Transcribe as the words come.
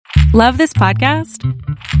Love this podcast?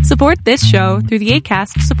 Support this show through the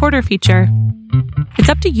Acast supporter feature. It's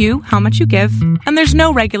up to you how much you give, and there's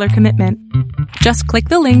no regular commitment. Just click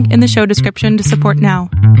the link in the show description to support now.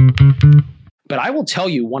 But I will tell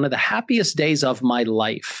you, one of the happiest days of my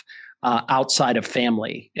life outside of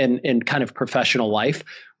family and kind of professional life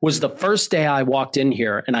was the first day I walked in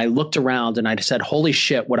here and I looked around and I said, holy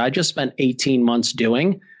shit, what I just spent 18 months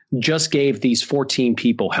doing just gave these 14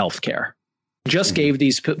 people healthcare. Just gave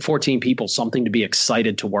these 14 people something to be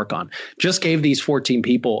excited to work on. Just gave these 14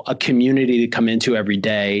 people a community to come into every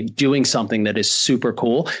day, doing something that is super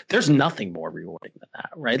cool. There's nothing more rewarding than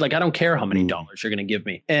that, right? Like, I don't care how many dollars you're going to give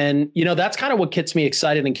me. And, you know, that's kind of what gets me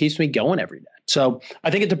excited and keeps me going every day. So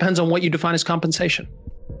I think it depends on what you define as compensation.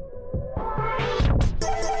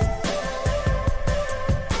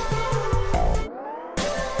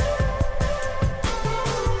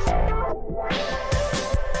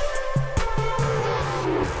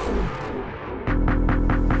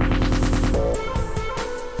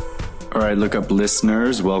 All right, Look Up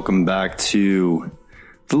listeners, welcome back to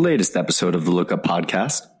the latest episode of the Look Up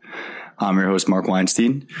podcast. I'm your host, Mark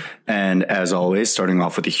Weinstein. And as always, starting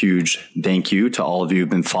off with a huge thank you to all of you who've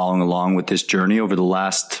been following along with this journey over the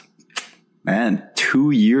last,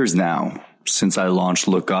 2 years now since I launched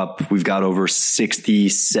Look Up. We've got over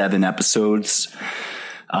 67 episodes,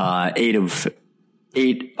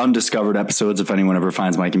 eight undiscovered episodes, if anyone ever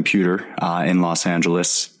finds my computer in Los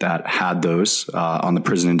Angeles that had those on the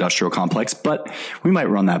prison industrial complex. But we might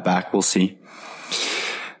run that back. We'll see.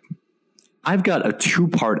 I've got a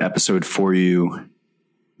 2-part episode for you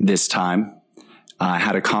this time. I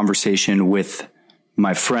had a conversation with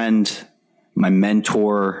my friend, my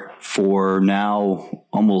mentor for now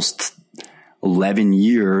almost 11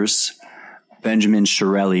 years, Benjamin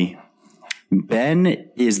Chiarelli. Ben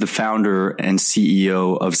is the founder and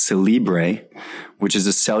CEO of Cellibre, which is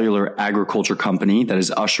a cellular agriculture company that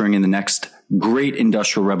is ushering in the next great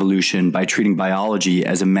industrial revolution by treating biology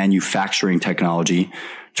as a manufacturing technology,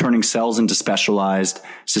 turning cells into specialized,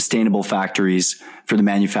 sustainable factories for the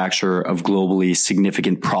manufacture of globally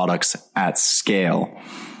significant products at scale.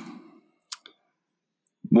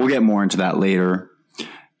 We'll get more into that later.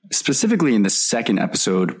 Specifically in the second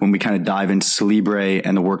episode, when we kind of dive into Cellibre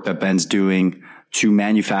and the work that Ben's doing to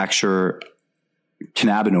manufacture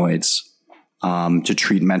cannabinoids to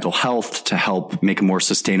treat mental health, to help make a more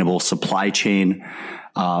sustainable supply chain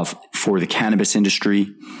for the cannabis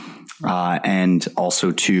industry, and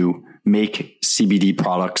also to make CBD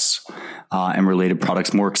products and related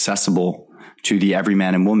products more accessible to the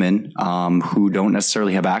everyman and woman who don't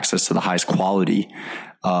necessarily have access to the highest quality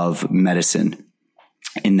of medicine.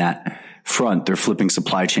 In that front, they're flipping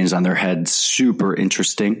supply chains on their head. Super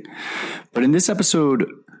interesting. But in this episode,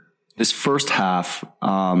 this first half,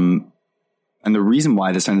 and the reason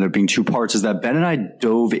why this ended up being 2 parts is that Ben and I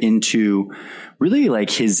dove into really like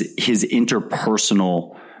his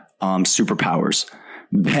interpersonal superpowers.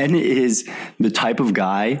 Ben is the type of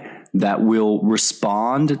guy that will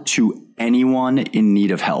respond to anyone in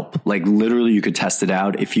need of help. Like literally you could test it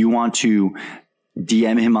out. If you want to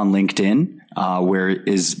DM him on LinkedIn, where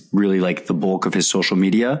is really like the bulk of his social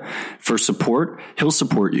media for support, he'll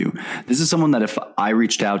support you. This is someone that if I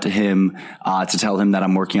reached out to him to tell him that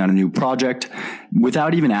I'm working on a new project,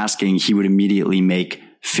 without even asking, he would immediately make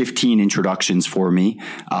 15 introductions for me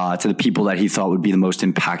to the people that he thought would be the most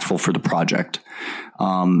impactful for the project.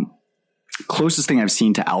 Closest thing I've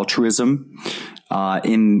seen to altruism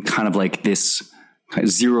in kind of like this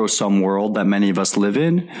zero-sum world that many of us live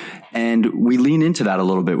in. And we lean into that a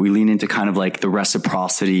little bit. We lean into kind of like the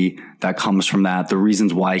reciprocity that comes from that, the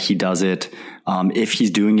reasons why he does it, if he's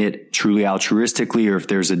doing it truly altruistically or if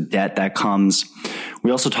there's a debt that comes.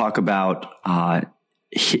 We also talk about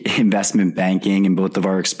investment banking and both of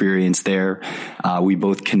our experience there. We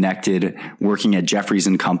both connected working at Jefferies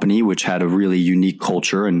and Company, which had a really unique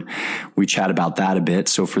culture, and we chat about that a bit.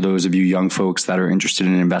 So for those of you young folks that are interested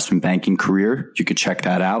in an investment banking career, you could check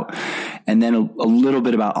that out. And then a little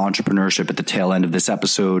bit about entrepreneurship at the tail end of this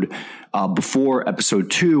episode, before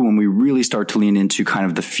episode 2, when we really start to lean into kind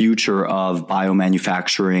of the future of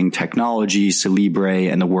biomanufacturing technology,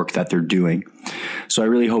 Cellibre, and the work that they're doing. So I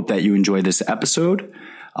really hope that you enjoy this episode.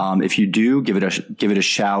 If you do, give it a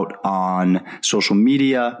shout on social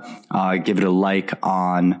media, give it a like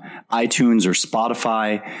on iTunes or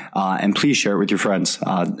Spotify, and please share it with your friends.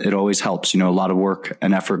 It always helps. You know, a lot of work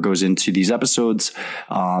and effort goes into these episodes.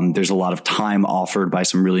 There's a lot of time offered by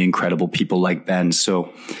some really incredible people like Ben.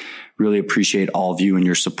 So really appreciate all of you and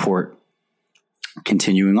your support.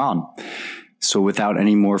 Continuing on. So without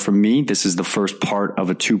any more from me, this is the first part of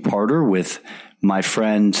a 2-parter with my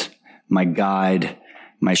friend, my guide,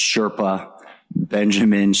 my Sherpa,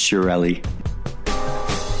 Benjamin Chiarelli.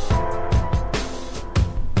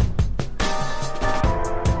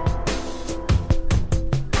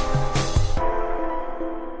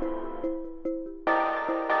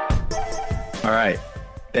 All right,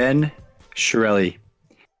 Ben Chiarelli,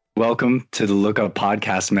 welcome to the Lookup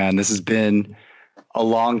Podcast, man. This has been a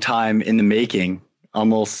long time in the making,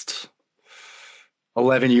 almost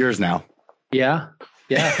 11 years now. Yeah.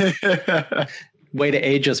 Way to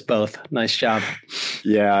age us both. Nice job.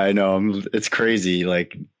 Yeah, I know. It's crazy.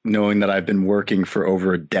 Like knowing that I've been working for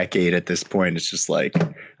over a decade at this point, it's just like,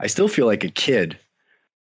 I still feel like a kid.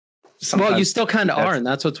 Well, you still kind of are. And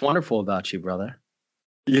that's what's wonderful about you, brother.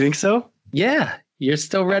 You think so? Yeah. You're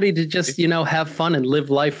still ready to just, have fun and live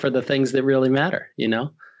life for the things that really matter,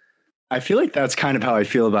 I feel like that's kind of how I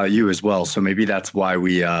feel about you as well. So maybe that's why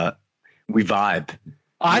we vibe.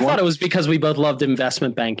 I thought it was because we both loved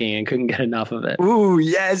investment banking and couldn't get enough of it. Ooh,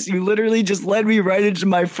 yes. You literally just led me right into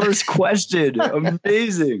my first question.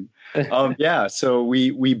 Amazing. Yeah. So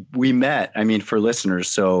we met, for listeners.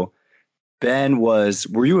 So Ben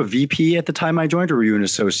were you a VP at the time I joined, or were you an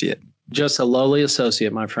associate? Just a lowly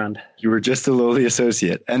associate, my friend. You were just a lowly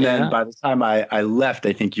associate. And then by the time I left,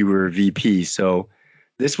 I think you were a VP. So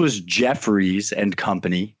this was Jefferies and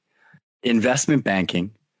Company, investment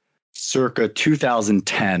banking, circa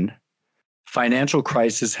 2010. Financial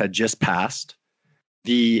crisis had just passed.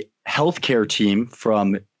 The healthcare team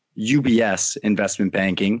from UBS investment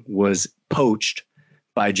banking was poached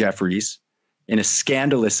by Jefferies in a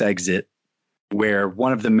scandalous exit where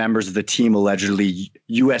one of the members of the team allegedly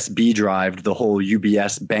USB drived the whole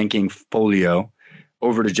UBS banking folio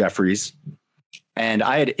over to Jefferies. And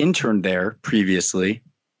I had interned there previously,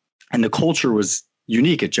 and the culture was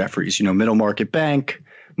unique at Jefferies, middle market bank,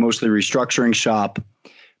 mostly restructuring shop.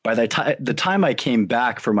 By the time I came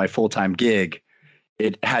back for my full-time gig,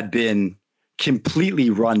 it had been completely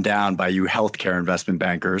run down by you healthcare investment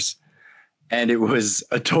bankers. And it was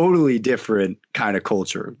a totally different kind of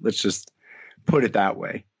culture. Let's just put it that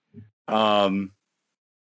way. How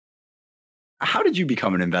did you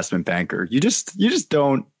become an investment banker? You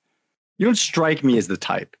don't strike me as the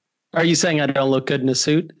type. Are you saying I don't look good in a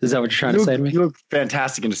suit? Is that what you're trying to say to me? You look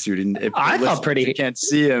fantastic in a suit. And I felt pretty. You can't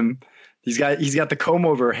see him. He's got the comb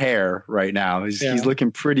over hair right now. He's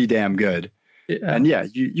looking pretty damn good. Yeah. And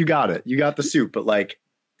you got it. You got the suit. But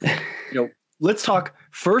let's talk.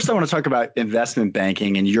 First, I want to talk about investment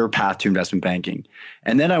banking and your path to investment banking.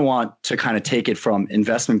 And then I want to kind of take it from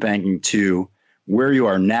investment banking to where you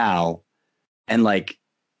are now and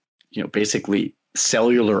basically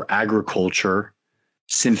cellular agriculture,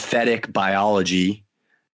 synthetic biology.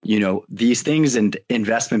 These things in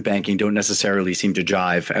investment banking don't necessarily seem to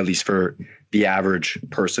jive, at least for the average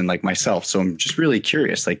person like myself. So I'm just really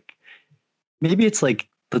curious, maybe it's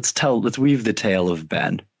let's weave the tale of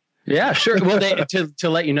Ben. Yeah, sure. Well, to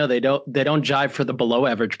let you know, they don't jive for the below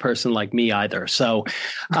average person like me either. So,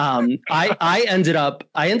 I ended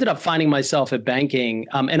up finding myself at banking,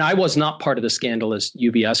 and I was not part of the scandalous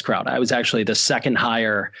UBS crowd. I was actually the second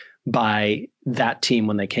hire by that team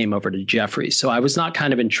when they came over to Jefferies. So I was not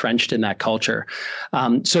kind of entrenched in that culture.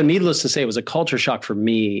 So needless to say, it was a culture shock for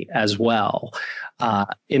me as well,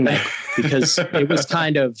 because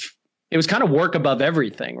it was kind of work above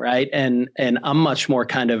everything, right? And I'm much more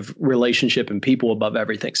kind of relationship and people above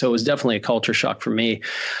everything. So it was definitely a culture shock for me.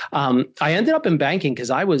 I ended up in banking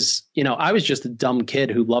because I was just a dumb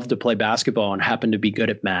kid who loved to play basketball and happened to be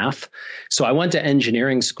good at math. So I went to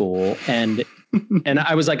engineering school and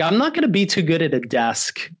I was like, I'm not going to be too good at a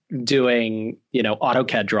desk doing,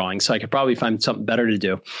 AutoCAD drawings. So I could probably find something better to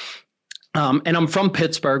do. And I'm from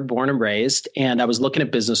Pittsburgh, born and raised, and I was looking at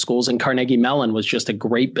business schools, and Carnegie Mellon was just a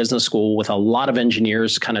great business school with a lot of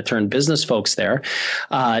engineers kind of turned business folks there.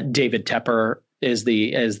 David Tepper is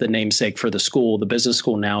the namesake for the school, the business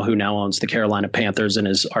school now, who now owns the Carolina Panthers and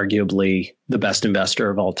is arguably the best investor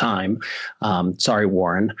of all time. Sorry,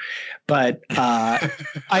 Warren. But I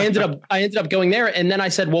ended up going there. And then I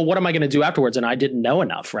said, well, what am I going to do afterwards? And I didn't know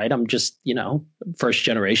enough, right? I'm just, first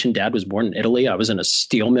generation. Dad was born in Italy. I was in a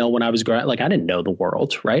steel mill when I was growing up. I didn't know the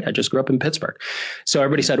world, right? I just grew up in Pittsburgh. So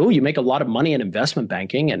everybody said, oh, you make a lot of money in investment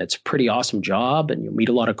banking and it's a pretty awesome job and you meet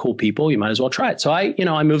a lot of cool people. You might as well try it. So I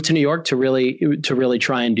moved to New York to really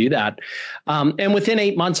try and do that. And within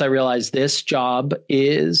 8 months, I realized this job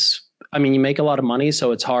is, you make a lot of money.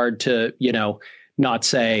 So it's hard to, not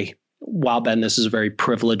say, wow, Ben, this is a very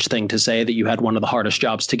privileged thing to say that you had one of the hardest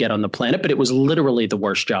jobs to get on the planet, but it was literally the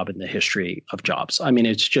worst job in the history of jobs.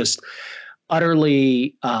 It's just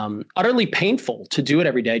utterly painful to do it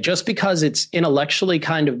every day just because it's intellectually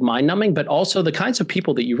kind of mind numbing, but also the kinds of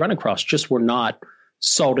people that you run across just were not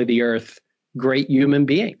salt of the earth, great human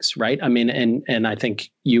beings, right? I mean, and I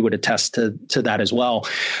think you would attest to that as well.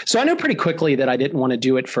 So I knew pretty quickly that I didn't want to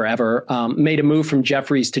do it forever. Made a move from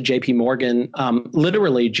Jefferies to JP Morgan,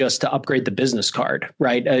 literally just to upgrade the business card,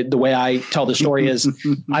 right? The way I tell the story is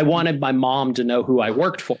I wanted my mom to know who I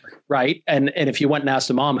worked for, right? And if you went and asked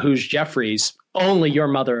a mom, who's Jefferies? Only your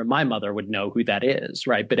mother and my mother would know who that is,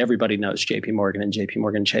 right? But everybody knows JP Morgan and JP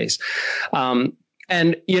Morgan Chase.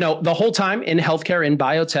 And, the whole time in healthcare, in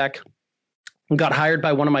biotech, got hired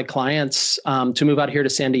by one of my clients to move out here to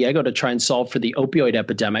San Diego to try and solve for the opioid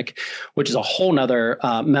epidemic, which is a whole nother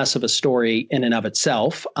mess of a story in and of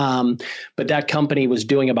itself. But that company was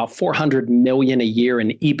doing about $400 million a year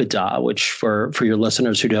in EBITDA, which for your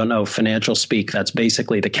listeners who don't know financial speak, that's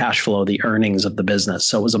basically the cash flow, the earnings of the business.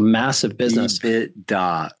 So it was a massive business.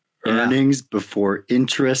 EBITDA. Earnings before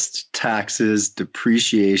interest, taxes,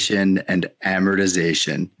 depreciation, and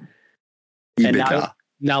amortization. EBITDA.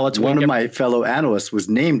 Now let's one of my fellow analysts was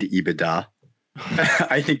named EBITDA.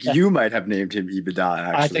 I think you might have named him EBITDA.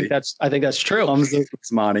 Actually, I think that's true.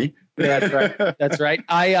 Money. That's right. That's right.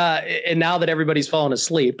 And now that everybody's fallen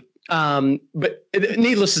asleep, but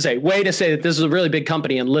needless to say, way to say that this is a really big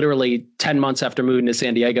company. And literally 10 months after moving to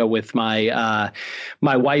San Diego with my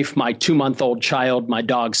wife, my 2-month-old child, my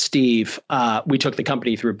dog Steve, we took the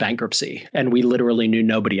company through bankruptcy, and we literally knew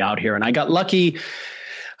nobody out here. And I got lucky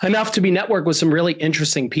enough to be networked with some really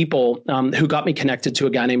interesting people who got me connected to a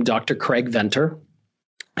guy named Dr. Craig Venter.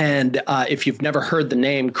 And if you've never heard the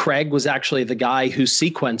name, Craig was actually the guy who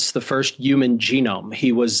sequenced the first human genome.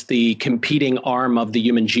 He was the competing arm of the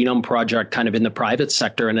Human Genome Project kind of in the private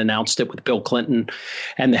sector and announced it with Bill Clinton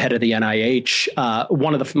and the head of the NIH,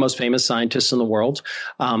 one of the most famous scientists in the world.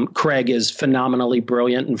 Craig is phenomenally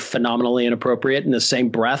brilliant and phenomenally inappropriate in the same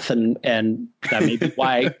breath. And that may be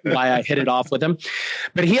why I hit it off with him.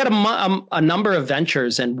 But he had a number of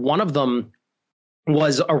ventures, and one of them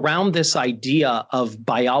was around this idea of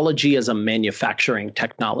biology as a manufacturing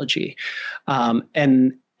technology.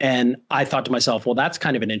 And I thought to myself, well, that's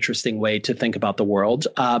kind of an interesting way to think about the world.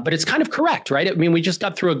 But it's kind of correct, right? I mean, we just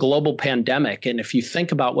got through a global pandemic. And if you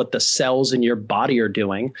think about what the cells in your body are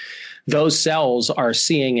doing, those cells are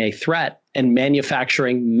seeing a threat and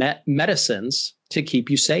manufacturing medicines to keep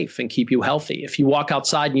you safe and keep you healthy. If you walk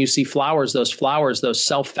outside and you see flowers, those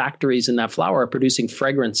cell factories in that flower are producing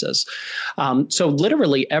fragrances. So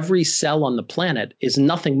literally every cell on the planet is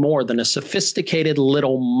nothing more than a sophisticated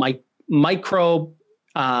little micro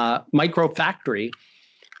factory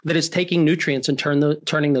that is taking nutrients and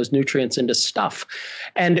turning those nutrients into stuff.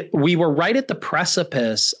 And we were right at the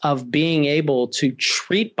precipice of being able to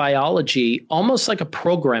treat biology almost like a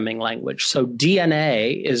programming language. So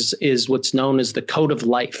DNA is what's known as the code of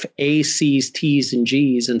life, A, C's, T's, and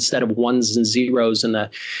G's instead of ones and zeros in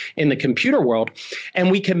the computer world. And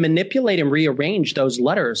we can manipulate and rearrange those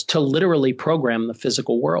letters to literally program the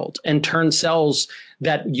physical world and turn cells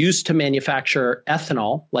that used to manufacture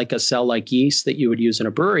ethanol, like a cell like yeast that you would use in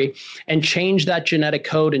a brewery, and change that genetic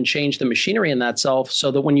code and change the machinery in that cell so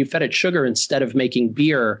that when you fed it sugar, instead of making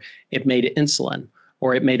beer, it made insulin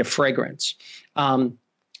or it made a fragrance. And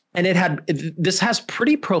this has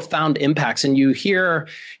pretty profound impacts. And you hear,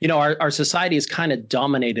 our society is kind of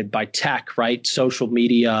dominated by tech, right? Social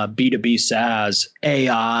media, B2B SaaS,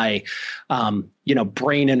 AI,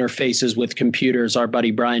 brain interfaces with computers, our buddy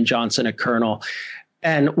Brian Johnson at Kernel.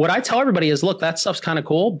 And what I tell everybody is, look, that stuff's kind of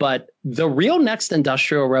cool, but the real next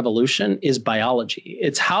industrial revolution is biology.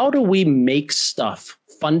 It's how do we make stuff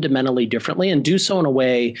fundamentally differently and do so in a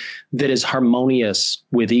way that is harmonious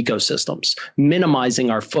with ecosystems, minimizing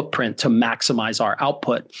our footprint to maximize our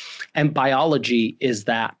output. And biology is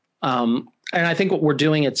that. And I think what we're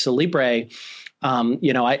doing at Cellibre,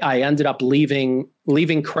 I ended up leaving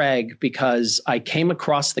Craig because I came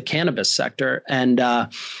across the cannabis sector, and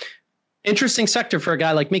interesting sector for a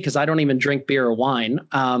guy like me, because I don't even drink beer or wine.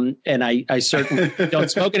 And I certainly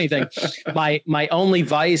don't smoke anything. My only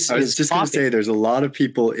vice is I was just going to say, there's a lot of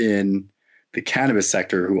people in the cannabis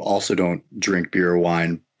sector who also don't drink beer or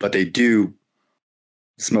wine, but they do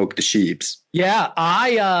smoke the sheeps. Yeah,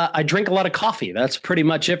 I drink a lot of coffee. That's pretty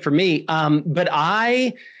much it for me. But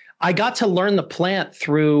I got to learn the plant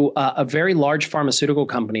through a very large pharmaceutical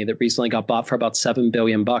company that recently got bought for about $7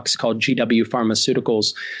 billion called GW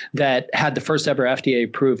Pharmaceuticals, that had the first ever FDA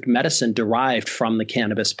approved medicine derived from the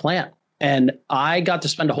cannabis plant. And I got to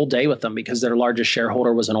spend a whole day with them because their largest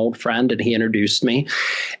shareholder was an old friend and he introduced me.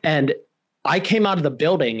 And I came out of the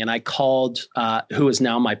building and I called who is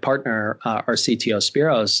now my partner, our CTO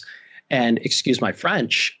Spiros, and excuse my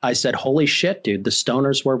French, I said, holy shit, dude, the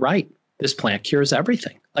stoners were right. this plant cures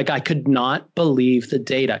everything. Like, I could not believe the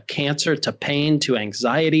data, cancer to pain to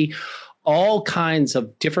anxiety, all kinds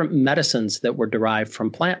of different medicines that were derived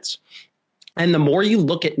from plants. And the more you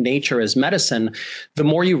look at nature as medicine, the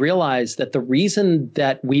more you realize that the reason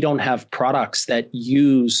that we don't have products that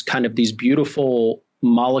use kind of these beautiful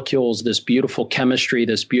molecules, this beautiful chemistry,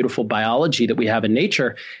 this beautiful biology that we have in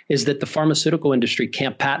nature is that the pharmaceutical industry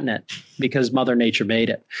can't patent it because Mother Nature made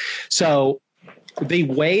it. So the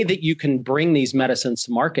way that you can bring these medicines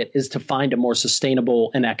to market is to find a more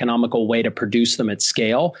sustainable and economical way to produce them at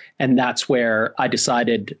scale. And that's where I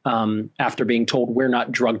decided, after being told we're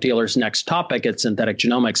not drug dealers, next topic at Synthetic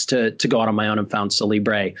Genomics, to go out on my own and found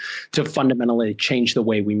Cellibre to fundamentally change the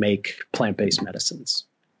way we make plant-based medicines.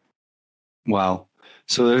 Wow.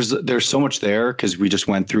 So there's so much there because we just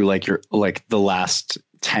went through the last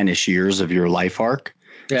 10-ish years of your life arc.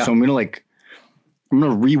 Yeah. So I'm going to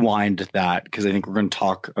rewind that because I think we're going to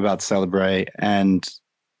talk about Cellibre, and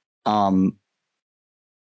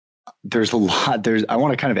there's a lot. I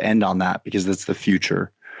want to kind of end on that because that's the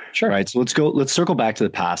future. Sure. Right. So let's circle back to the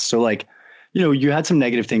past. So you had some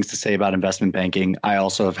negative things to say about investment banking. I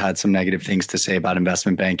also have had some negative things to say about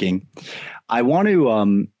investment banking. I want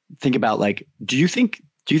to think about do you think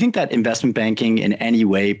that investment banking in any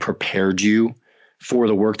way prepared you for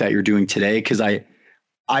the work that you're doing today? Because I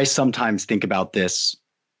sometimes think about this,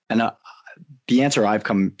 and the answer I've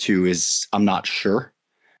come to is I'm not sure.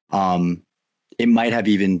 It might have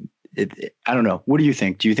even, I don't know. What do you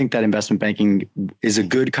think? Do you think that investment banking is a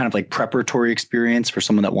good kind of preparatory experience for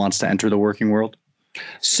someone that wants to enter the working world?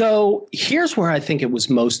 So here's where I think it was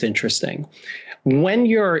most interesting. When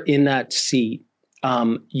you're in that seat,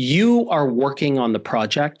 you are working on the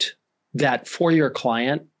project that for your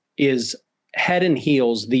client is head and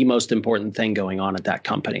heels the most important thing going on at that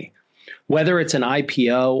company. Whether it's an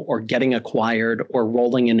IPO or getting acquired or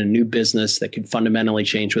rolling in a new business that could fundamentally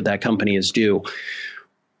change what that company is doing,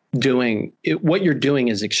 what you're doing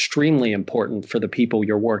is extremely important for the people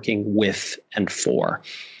you're working with and for.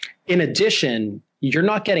 In addition, you're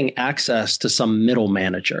not getting access to some middle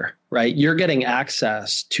manager, right? You're getting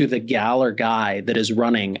access to the gal or guy that is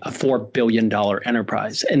running a $4 billion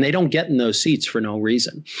enterprise, and they don't get in those seats for no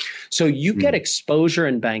reason. So you get exposure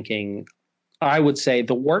in banking. I would say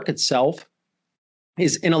the work itself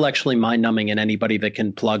is intellectually mind-numbing, and anybody that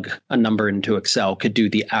can plug a number into Excel could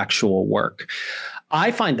do the actual work.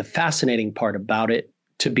 I find the fascinating part about it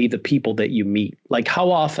to be the people that you meet. Like,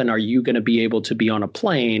 how often are you going to be able to be on a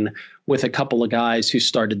plane with a couple of guys who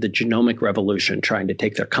started the genomic revolution trying to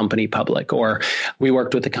take their company public? Or we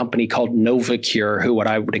worked with a company called NovaCure, who what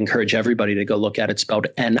I would encourage everybody to go look at. It's spelled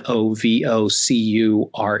Novocure,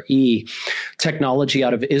 technology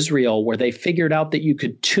out of Israel, where they figured out that you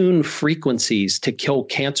could tune frequencies to kill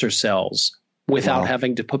cancer cells without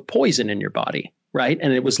having to put poison in your body. Right.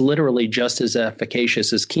 And it was literally just as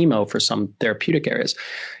efficacious as chemo for some therapeutic areas.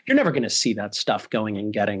 You're never going to see that stuff going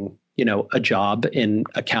and getting, a job in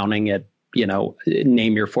accounting at,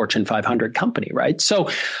 name your Fortune 500 company. Right. So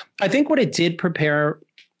I think what it did prepare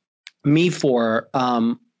me for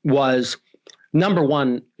was, number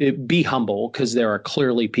one, be humble, because there are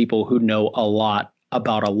clearly people who know a lot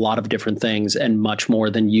about a lot of different things and much more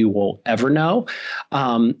than you will ever know.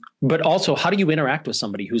 But also, how do you interact with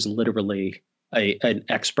somebody who's literally an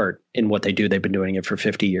expert in what they do? They've been doing it for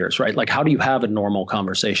 50 years, right? Like, how do you have a normal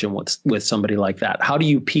conversation with somebody like that? How do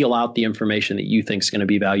you peel out the information that you think is going to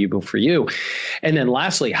be valuable for you? And then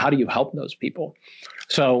lastly, how do you help those people?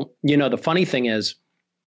 So, the funny thing is,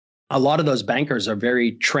 a lot of those bankers are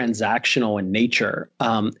very transactional in nature.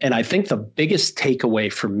 And I think the biggest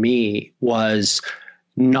takeaway for me was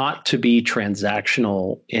not to be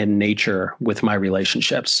transactional in nature with my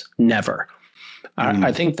relationships. Never.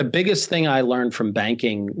 I think the biggest thing I learned from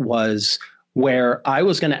banking was where I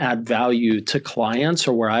was going to add value to clients,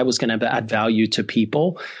 or where I was going to add value to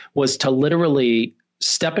people, was to literally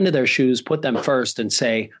step into their shoes, put them first, and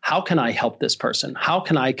say, how can I help this person? How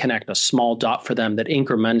can I connect a small dot for them that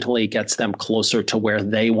incrementally gets them closer to where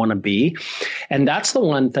they want to be? And that's the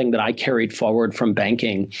one thing that I carried forward from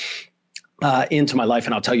banking into my life.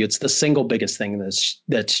 And I'll tell you, it's the single biggest thing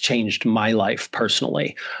that's changed my life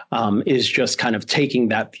personally, is just kind of taking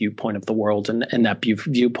that viewpoint of the world and that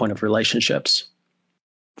viewpoint of relationships.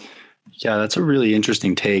 Yeah, that's a really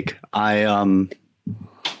interesting take. I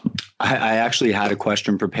actually had a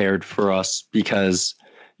question prepared for us because,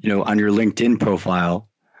 on your LinkedIn profile,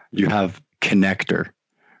 you have connector,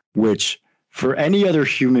 which for any other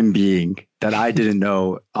human being that I didn't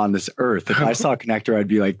know on this earth, if I saw connector, I'd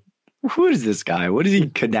be like, who is this guy? What is he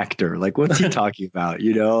connector? Like, what's he talking about?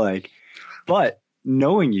 But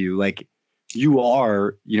knowing you, you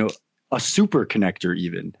are, a super connector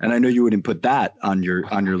even. And I know you wouldn't put that on your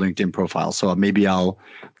LinkedIn profile. So maybe I'll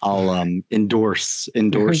endorse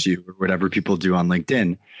you or whatever people do on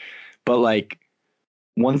LinkedIn. But like,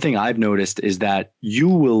 one thing I've noticed is that you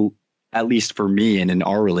will, at least for me and in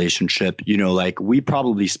our relationship, you know, like we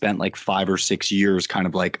probably spent like 5 or 6 years kind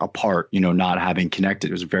of like apart, you know, not having connected.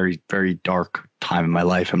 It was a very, very dark time in my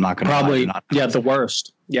life. I'm not going to probably, the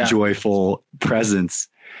worst. Yeah. Joyful presence.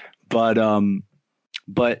 But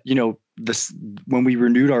you know, when we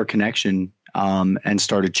renewed our connection, and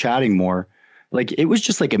started chatting more, like it was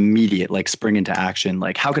just like immediate, like spring into action.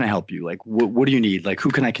 Like, how can I help you? Like, what do you need? Like, who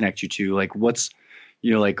can I connect you to? Like, what's,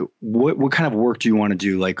 you know, like what kind of work do you want to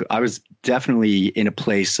do? Like, I was definitely in a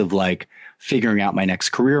place of like figuring out my next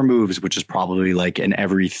career moves, which is probably like an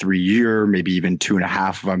every 3 year, maybe even 2.5,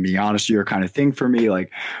 if I'm being honest, year kind of thing for me.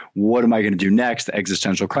 Like, what am I going to do next? The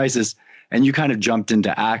existential crisis. And you kind of jumped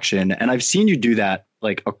into action. And I've seen you do that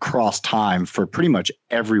like across time for pretty much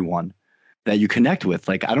everyone that you connect with.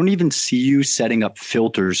 Like, I don't even see you setting up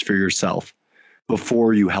filters for yourself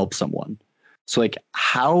before you help someone. So like,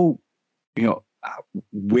 how, you know,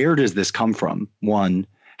 where does this come from? One,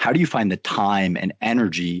 how do you find the time and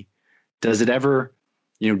energy? Does it ever,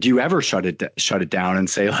 you know, do you ever shut it down and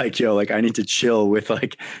say like, yo, like I need to chill with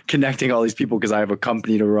like connecting all these people because I have a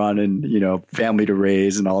company to run and, you know, family to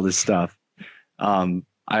raise and all this stuff.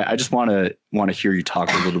 I just want to hear you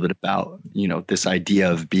talk a little bit about, you know, this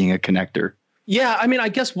idea of being a connector. Yeah. I mean, I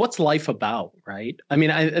guess what's life about, right? I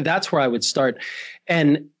mean, that's where I would start.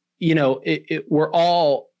 And, you know,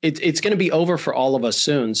 it's going to be over for all of us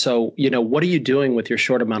soon. So, you know, what are you doing with your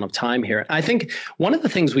short amount of time here? I think one of the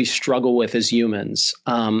things we struggle with as humans,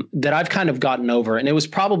 that I've kind of gotten over, and it was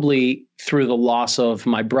probably through the loss of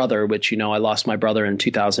my brother, which, you know, I lost my brother in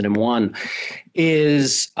 2001,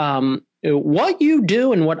 is what you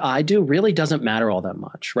do and what I do really doesn't matter all that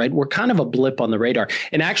much, right? We're kind of a blip on the radar.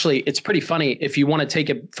 And actually, it's pretty funny if you want to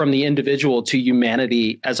take it from the individual to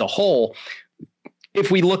humanity as a whole.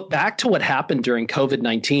 If we look back to what happened during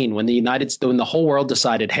COVID-19, when the whole world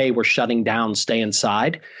decided, hey, we're shutting down, stay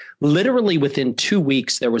inside, literally within 2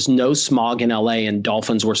 weeks, there was no smog in LA and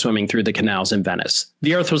dolphins were swimming through the canals in Venice.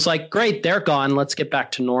 The earth was like, great, they're gone. Let's get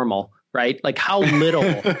back to normal. Right? Like how little,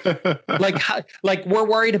 like we're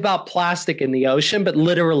worried about plastic in the ocean, but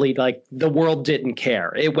literally like the world didn't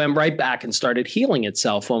care. It went right back and started healing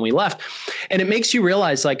itself when we left. And it makes you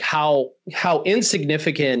realize like how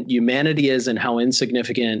insignificant humanity is and how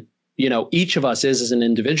insignificant, you know, each of us is as an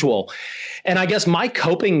individual. And I guess my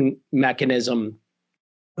coping mechanism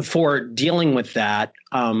for dealing with that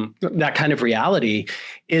kind of reality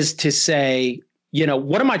is to say, you know,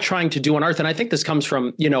 what am I trying to do on earth? And I think this comes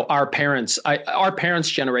from, you know, our parents. Our parents'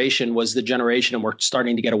 generation was the generation, and we're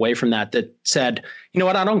starting to get away from that said, you know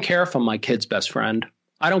what, I don't care if I'm my kid's best friend.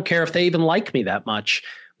 I don't care if they even like me that much.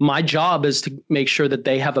 My job is to make sure that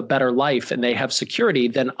they have a better life and they have security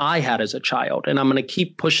than I had as a child. And I'm going to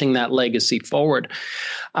keep pushing that legacy forward.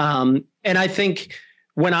 And I think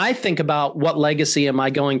when I think about what legacy am I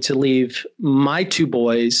going to leave my two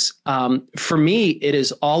boys, for me, it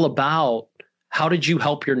is all about how did you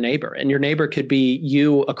help your neighbor? And your neighbor could be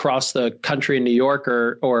you across the country in New York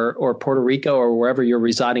or Puerto Rico or wherever you're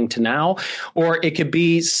residing to now. Or it could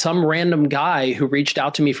be some random guy who reached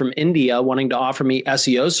out to me from India wanting to offer me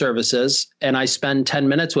SEO services. And I spend 10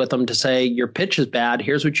 minutes with them to say, your pitch is bad.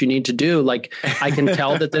 Here's what you need to do. Like, I can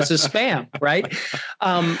tell that this is spam, right?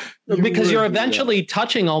 Because you're eventually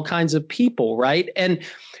touching all kinds of people, right? And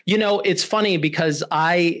you know, it's funny because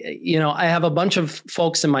I have a bunch of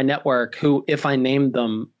folks in my network who, if I named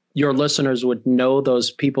them, your listeners would know those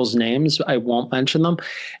people's names. I won't mention them.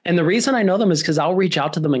 And the reason I know them is because I'll reach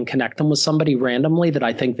out to them and connect them with somebody randomly that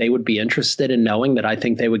I think they would be interested in knowing, that I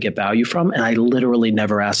think they would get value from. And I literally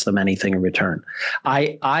never ask them anything in return.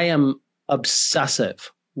 I am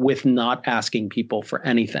obsessive with not asking people for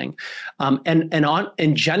anything,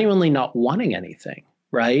 and genuinely not wanting anything.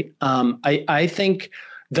 Right. I think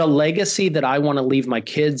the legacy that I want to leave my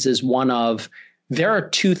kids is one of, there are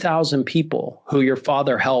 2,000 people who your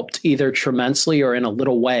father helped either tremendously or in a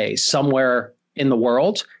little way somewhere in the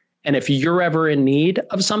world. And if you're ever in need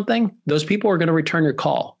of something, those people are going to return your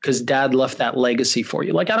call because dad left that legacy for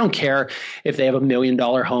you. Like, I don't care if they have $1 million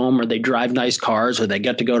home or they drive nice cars or they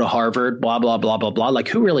get to go to Harvard, blah, blah, blah, blah, blah. Like,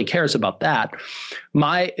 who really cares about that?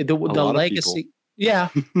 The legacy. Yeah.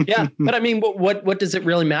 Yeah. But I mean, what does it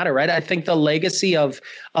really matter? Right. I think the legacy of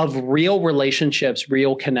real relationships,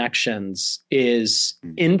 real connections is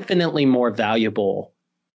infinitely more valuable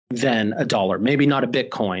than $1. Maybe not a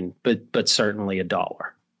Bitcoin, but certainly $1.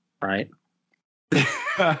 Right.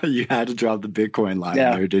 You had to drop the Bitcoin line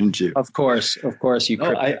Yeah. there, didn't you? Of course. You.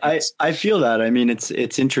 No, I feel that. I mean,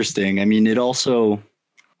 it's interesting. I mean, it also,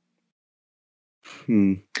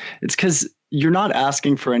 it's because you're not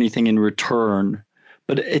asking for anything in return.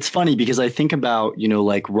 But it's funny because I think about,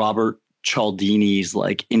 like Robert Cialdini's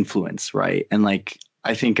like influence, right? And like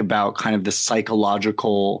I think about kind of the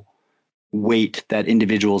psychological weight that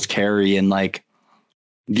individuals carry and like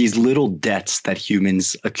these little debts that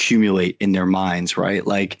humans accumulate in their minds, right?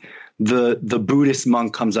 Like the Buddhist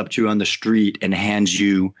monk comes up to you on the street and hands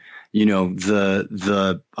you,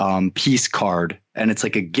 the peace card, and it's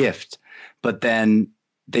like a gift, but then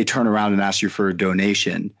they turn around and ask you for a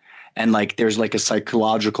donation. And like there's like a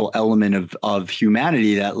psychological element of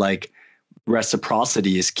humanity that like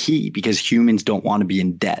reciprocity is key because humans don't want to be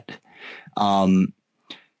in debt. And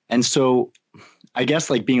so I guess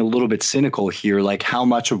like being a little bit cynical here, like how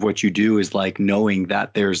much of what you do is like knowing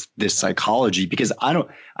that there's this psychology, because I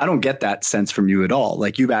don't get that sense from you at all.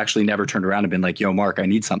 Like you've actually never turned around and been like, yo, Mark, I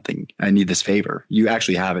need something. I need this favor. You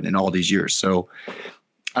actually haven't in all these years. So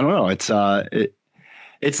I don't know.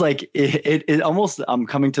 It's like it almost, I'm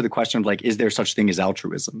coming to the question of like, is there such thing as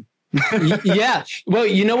altruism? Yeah. Well,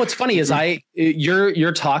 what's funny is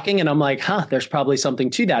you're talking and I'm like, there's probably something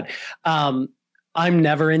to that. I'm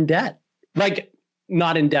never in debt, like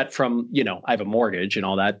not in debt from, I have a mortgage and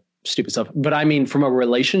all that stupid stuff. But I mean, from a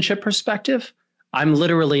relationship perspective, I'm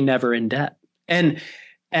literally never in debt.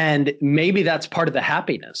 And maybe that's part of the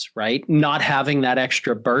happiness, right? Not having that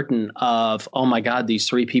extra burden of, oh my God, these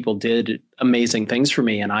 3 people did amazing things for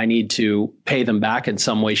me and I need to pay them back in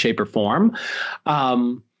some way, shape or form.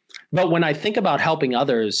 But when I think about helping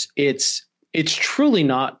others, it's truly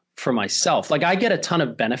not for myself. Like I get a ton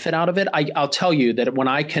of benefit out of it. I'll tell you that when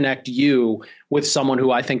I connect you with someone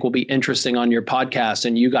who I think will be interesting on your podcast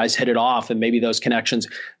and you guys hit it off and maybe those connections,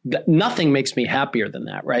 nothing makes me happier than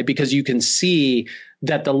that, right? Because you can see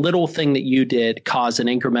that the little thing that you did caused an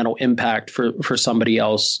incremental impact for somebody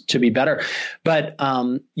else to be better. But,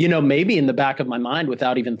 maybe in the back of my mind,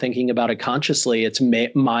 without even thinking about it consciously, it's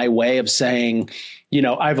my way of saying,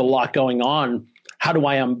 I have a lot going on. How do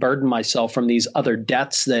I unburden myself from these other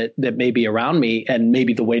debts that may be around me? And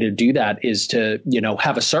maybe the way to do that is to,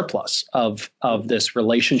 have a surplus of this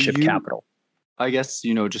relationship capital. I guess,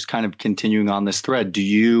 just kind of continuing on this thread, do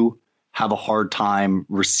you have a hard time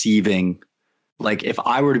receiving, like if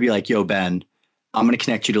I were to be like, yo, Ben, I'm going to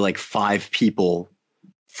connect you to like 5 people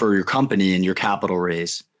for your company and your capital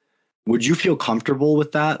raise. Would you feel comfortable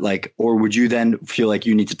with that? Like, or would you then feel like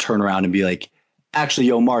you need to turn around and be like, actually,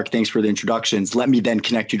 yo, Mark, thanks for the introductions. Let me then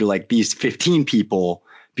connect you to like these 15 people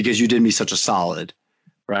because you did me such a solid,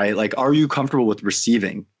 right? Like, are you comfortable with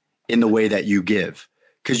receiving in the way that you give?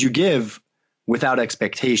 Because you give without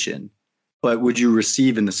expectation, but would you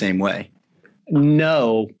receive in the same way?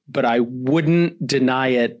 No, but I wouldn't deny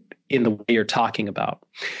it in the way you're talking about.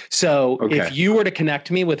 So if you were to connect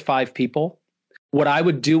me with 5 people, what I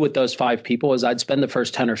would do with those 5 people is I'd spend the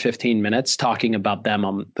first 10 or 15 minutes talking about them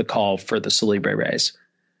on the call for the Cellibre raise.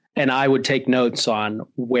 And I would take notes on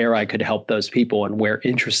where I could help those people and where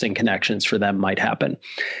interesting connections for them might happen.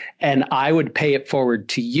 And I would pay it forward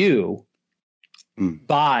to you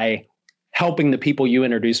by helping the people you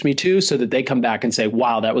introduced me to so that they come back and say,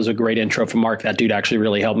 wow, that was a great intro from Mark. That dude actually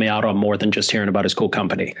really helped me out on more than just hearing about his cool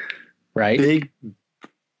company. Right?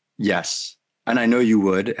 Yes. And I know you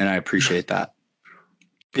would, and I appreciate that.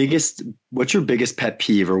 What's your biggest pet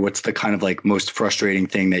peeve, or what's the kind of like most frustrating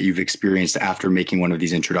thing that you've experienced after making one of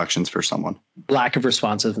these introductions for someone? Lack of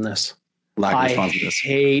responsiveness. I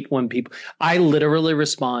hate when I literally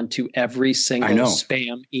respond to every single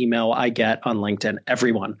spam email I get on LinkedIn.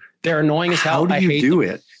 Everyone. They're annoying as hell. How do you do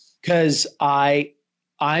it? Because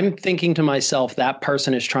I'm thinking to myself, that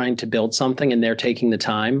person is trying to build something and they're taking the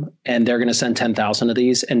time and they're going to send 10,000 of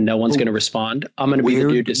these and no one's going to respond. I'm going to be the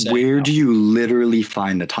dude to say, where do you literally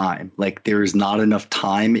find the time? Like there's not enough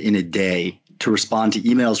time in a day to respond to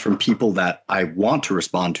emails from people that I want to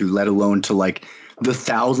respond to, let alone to like the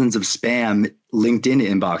thousands of spam LinkedIn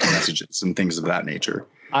inbox messages and things of that nature.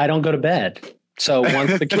 I don't go to bed. So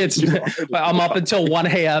once the kids, I'm up until 1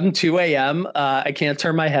 a.m., 2 a.m. I can't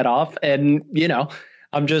turn my head off. And,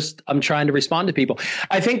 I'm trying to respond to people.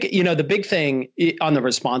 I think, the big thing on the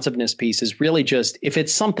responsiveness piece is really just if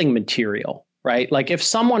it's something material, right? Like if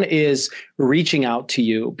someone is reaching out to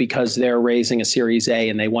you because they're raising a Series A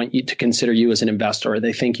and they want you to consider you as an investor, or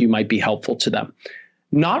they think you might be helpful to them,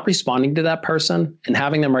 not responding to that person and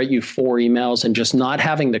having them write you 4 emails and just not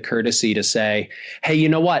having the courtesy to say, hey, you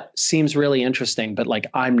know what? Seems really interesting, but like,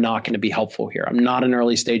 I'm not going to be helpful here. I'm not an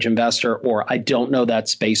early stage investor, or I don't know that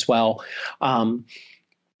space well.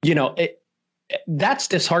 that's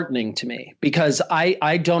disheartening to me, because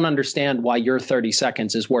I don't understand why your 30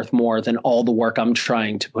 seconds is worth more than all the work I'm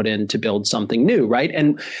trying to put in to build something new, right?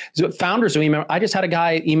 And so founders of email, I just had a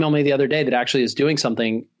guy email me the other day that actually is doing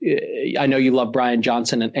something. I know you love Brian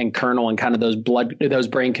Johnson and Kernel and kind of those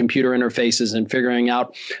brain computer interfaces and figuring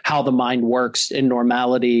out how the mind works in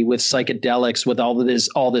normality with psychedelics, with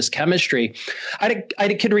all this chemistry. I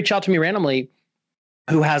had a kid reach out to me randomly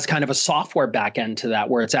who has kind of a software back end to that,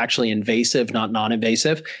 where it's actually invasive, not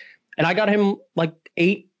non-invasive. And I got him like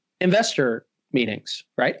 8 investor meetings,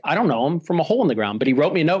 right? I don't know him from a hole in the ground, but he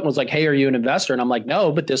wrote me a note and was like, hey, are you an investor? And I'm like,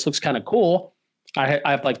 no, but this looks kind of cool. I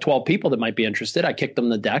have like 12 people that might be interested. I kicked them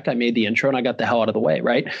the deck. I made the intro and I got the hell out of the way,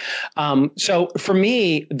 right? So for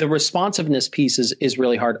me, the responsiveness piece is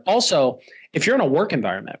really hard. Also, if you're in a work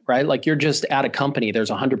environment, right? Like you're just at a company, there's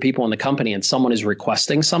 100 people in the company and someone is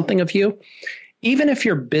requesting something of you. Even if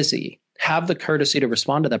you're busy, have the courtesy to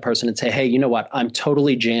respond to that person and say, hey, you know what? I'm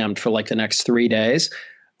totally jammed for like the next 3 days.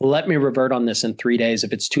 Let me revert on this in 3 days.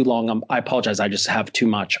 If it's too long, I apologize. I just have too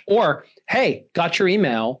much. Or, hey, got your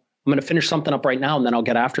email. I'm going to finish something up right now and then I'll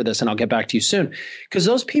get after this and I'll get back to you soon. Because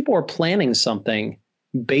those people are planning something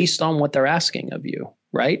based on what they're asking of you,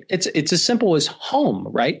 right? It's as simple as home,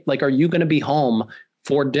 right? Like, are you going to be home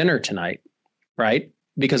for dinner tonight, right?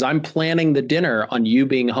 Because I'm planning the dinner on you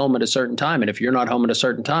being home at a certain time. And if you're not home at a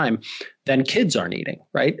certain time, then kids aren't eating,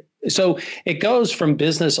 right? So it goes from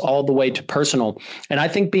business all the way to personal. And I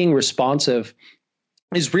think being responsive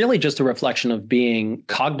is really just a reflection of being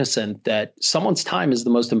cognizant that someone's time is the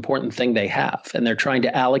most important thing they have. And they're trying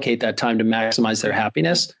to allocate that time to maximize their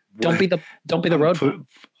happiness. Don't be the road.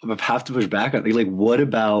 I have to push back on it. Like, what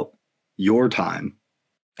about your time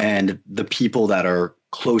and the people that are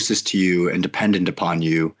closest to you and dependent upon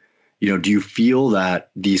you? You know, do you feel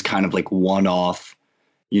that these kind of like one-off,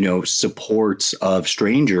 you know, supports of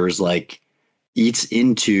strangers like eats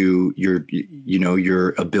into your, you know, your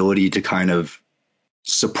ability to kind of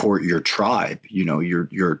support your tribe, you know,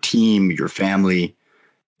 your team, your family,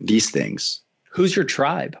 these things? Who's your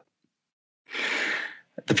tribe?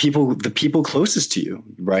 The people closest to you,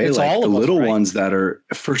 right? It's like all the of us, little right? ones that are,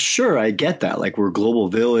 for sure. I get that. Like, we're a global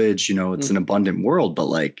village, you know, it's an abundant world, but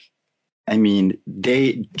like, I mean,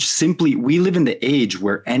 we live in the age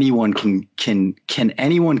where anyone can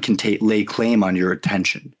lay claim on your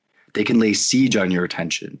attention. They can lay siege on your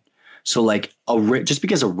attention. So like just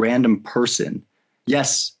because a random person,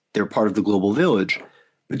 yes, they're part of the global village,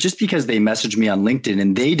 but just because they message me on LinkedIn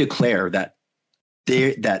and they declare that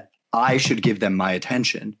I should give them my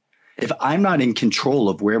attention, if I'm not in control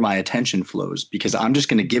of where my attention flows, because I'm just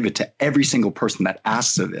going to give it to every single person that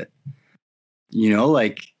asks of it, you know,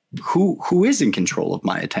 like who is in control of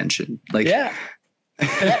my attention? Like, yeah.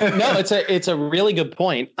 No, it's a really good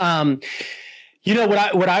point. You know,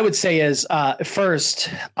 what I would say is, first,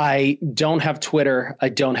 I don't have Twitter. I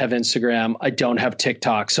don't have Instagram. I don't have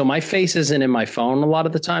TikTok. So my face isn't in my phone a lot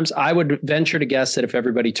of the times. I would venture to guess that if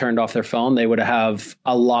everybody turned off their phone, they would have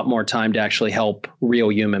a lot more time to actually help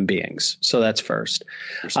real human beings. So that's first.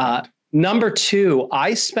 Number two,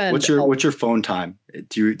 I spend. What's your phone time?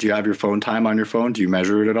 Do you have your phone time on your phone? Do you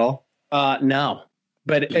measure it at all? No.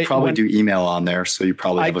 But you probably do email on there, so you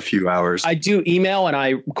probably have a few hours. I do email, and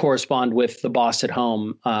I correspond with the boss at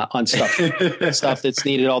home on stuff that's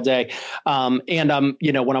needed all day. And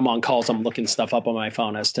you know, when I'm on calls, I'm looking stuff up on my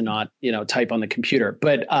phone as to not, you know, type on the computer,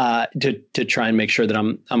 but to try and make sure that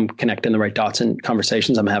I'm connecting the right dots in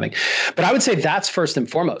conversations I'm having. But I would say that's first and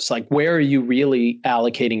foremost. Like, where are you really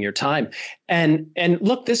allocating your time? And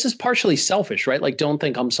look, this is partially selfish, right? Like, don't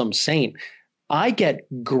think I'm some saint. I get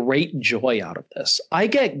great joy out of this. I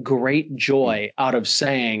get great joy out of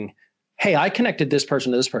saying, hey, I connected this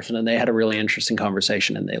person to this person and they had a really interesting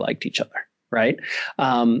conversation and they liked each other, right?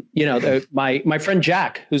 You know, my friend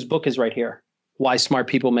Jack, whose book is right here, Why Smart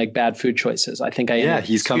People Make Bad Food Choices. I think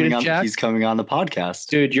he's coming on. Jack. He's coming on the podcast.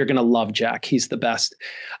 Dude, you're going to love Jack. He's the best.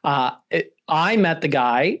 I met the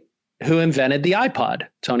guy who invented the iPod,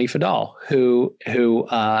 Tony Fadal, who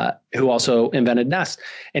also invented Nest.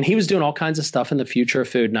 And he was doing all kinds of stuff in the future of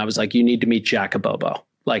food. And I was like, you need to meet Jack Abobo.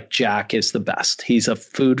 Like, Jack is the best. He's a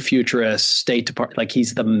food futurist, State Department. Like,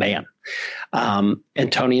 he's the man.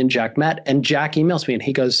 And Tony and Jack met. And Jack emails me and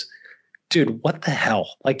he goes, dude, what the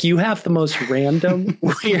hell? Like, you have the most random,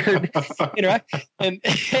 weird, you know,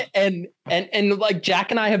 and like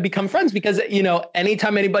Jack and I have become friends because, you know,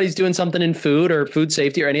 anytime anybody's doing something in food or food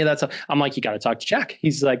safety or any of that stuff, I'm like, you got to talk to Jack.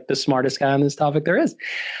 He's like the smartest guy on this topic there is.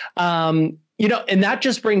 You know, and that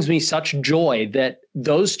just brings me such joy that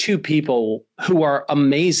those two people who are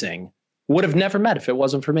amazing would have never met if it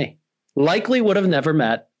wasn't for me. Likely would have never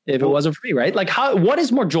met if it wasn't for me, right? Like what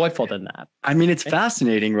is more joyful than that? I mean, it's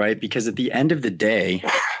fascinating, right? Because at the end of the day,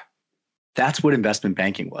 that's what investment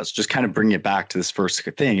banking was. Just kind of bringing it back to this first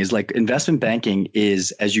thing is like investment banking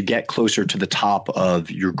is as you get closer to the top of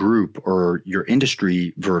your group or your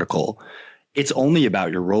industry vertical, it's only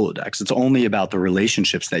about your Rolodex. It's only about the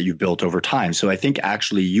relationships that you've built over time. So I think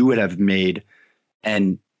actually you would have made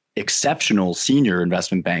an exceptional senior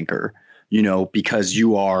investment banker, because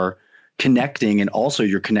you are connecting and also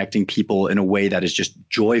you're connecting people in a way that is just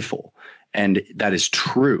joyful and that is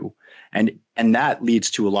true. And that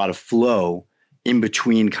leads to a lot of flow in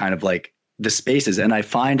between kind of like the spaces. And I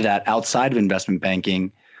find that outside of investment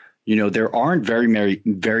banking, there aren't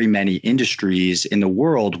very many industries in the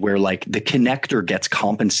world where like the connector gets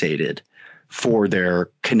compensated for their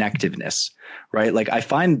connectiveness, right? Like I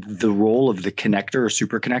find the role of the connector or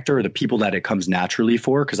super connector or the people that it comes naturally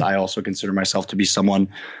for, because I also consider myself to be someone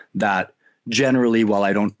that generally, while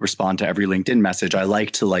I don't respond to every LinkedIn message, I like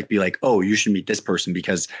to like be like, oh, you should meet this person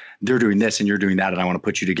because they're doing this and you're doing that. And I want to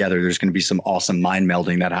put you together. There's going to be some awesome mind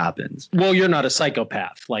melding that happens. Well, you're not a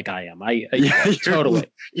psychopath like I am. Totally.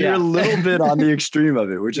 You're a little bit on the extreme of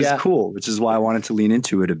it, which is cool, which is why I wanted to lean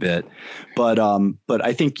into it a bit. But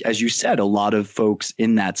I think, as you said, a lot of folks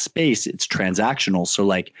in that space, it's transactional. So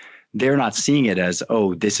like, they're not seeing it as,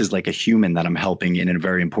 oh, this is like a human that I'm helping in a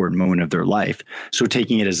very important moment of their life. So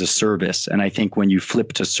taking it as a service. And I think when you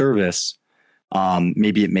flip to service,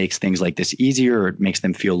 maybe it makes things like this easier, or it makes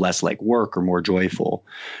them feel less like work or more joyful.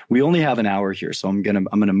 We only have an hour here, so I'm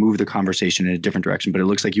gonna move the conversation in a different direction. But it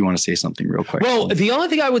looks like you want to say something real quick. Well, the only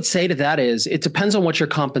thing I would say to that is it depends on what your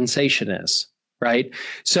compensation is. Right.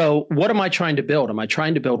 So what am I trying to build? Am I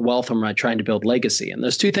trying to build wealth or am I trying to build legacy? And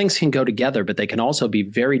those two things can go together, but they can also be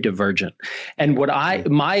very divergent. And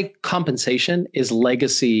my compensation is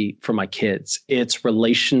legacy for my kids. It's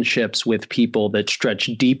relationships with people that stretch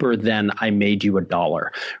deeper than I made you $1.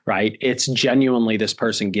 Right. It's genuinely this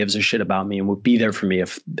person gives a shit about me and would be there for me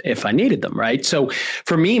if I needed them. Right. So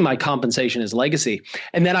for me, my compensation is legacy.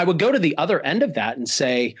 And then I would go to the other end of that and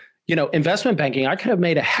say, investment banking, I could have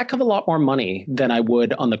made a heck of a lot more money than I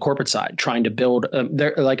would on the corporate side trying to build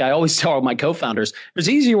like I always tell my co-founders, there's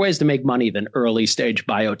easier ways to make money than early stage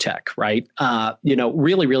biotech, right?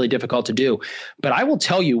 Really, really difficult to do. But I will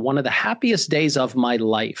tell you, one of the happiest days of my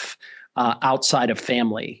life outside of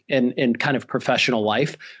family and kind of professional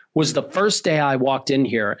life was the first day I walked in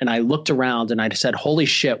here and I looked around and I said, holy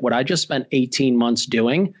shit, what I just spent 18 months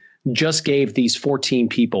doing just gave these 14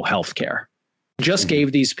 people healthcare. Just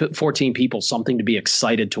gave these 14 people something to be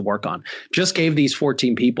excited to work on. Just gave these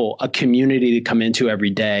 14 people a community to come into every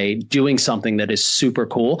day doing something that is super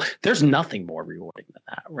cool. There's nothing more rewarding than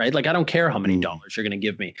that, right? Like, I don't care how many dollars you're going to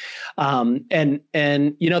give me. And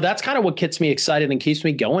that's kind of what gets me excited and keeps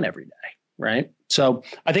me going every day, right? So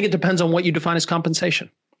I think it depends on what you define as compensation.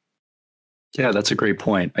 Yeah, that's a great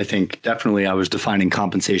point. I think definitely I was defining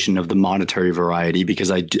compensation of the monetary variety because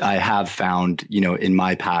I have found, in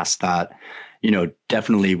my past that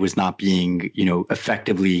definitely was not being,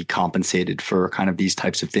 effectively compensated for kind of these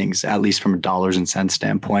types of things, at least from a dollars and cents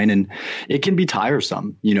standpoint. And it can be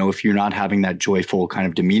tiresome, if you're not having that joyful kind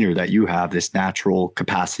of demeanor that you have, this natural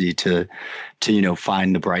capacity to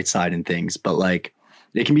find the bright side in things. But like,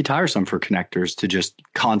 it can be tiresome for connectors to just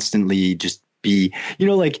constantly just be,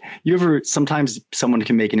 sometimes someone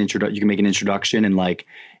can make an introduction and like,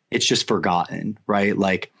 it's just forgotten, right?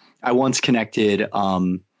 Like I once connected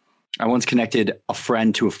a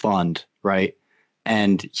friend to a fund, right?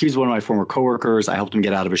 And he was one of my former coworkers. I helped him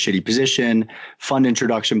get out of a shitty position, fund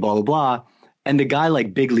introduction, blah, blah, blah. And the guy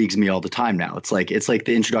like big leagues me all the time now. It's like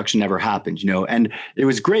the introduction never happened, and it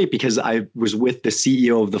was great because I was with the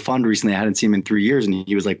CEO of the fund recently. I hadn't seen him in 3 years. And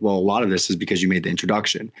he was like, well, a lot of this is because you made the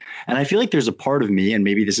introduction. And I feel like there's a part of me, and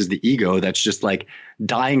maybe this is the ego, that's just like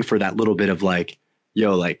dying for that little bit of like,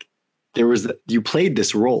 you played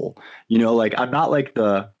this role, like I'm not like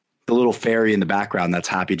the little fairy in the background that's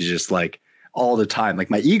happy to just like all the time. Like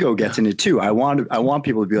my ego gets in it too. I want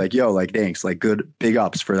people to be like, yo, like, thanks, like good big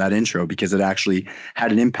ups for that intro because it actually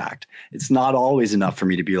had an impact. It's not always enough for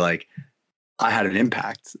me to be like, I had an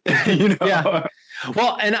impact. Yeah.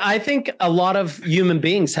 Well, and I think a lot of human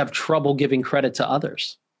beings have trouble giving credit to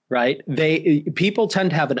others, right? People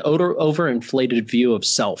tend to have an overinflated view of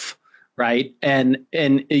self, right? And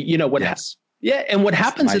what yes. Yeah. And what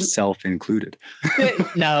happens is myself included.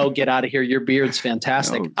 No, get out of here. Your beard's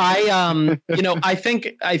fantastic. No.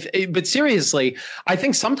 But seriously, I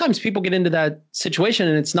think sometimes people get into that situation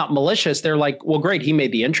and it's not malicious. They're like, well, great. He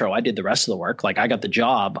made the intro. I did the rest of the work. Like I got the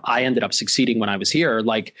job. I ended up succeeding when I was here.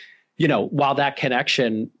 Like, while that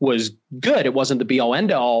connection was good, it wasn't the be all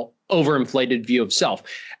end all. overinflated view of self.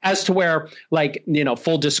 As to where, like,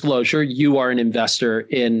 full disclosure, you are an investor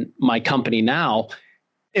in my company now.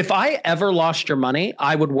 If I ever lost your money,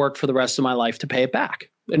 I would work for the rest of my life to pay it back,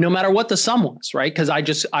 no matter what the sum was, right? Because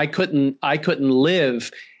I couldn't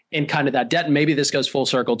live in kind of that debt. And maybe this goes full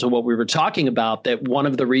circle to what we were talking about, that one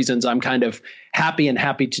of the reasons I'm kind of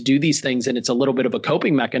happy to do these things, and it's a little bit of a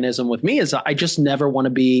coping mechanism with me, is I just never want to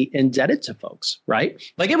be indebted to folks, right?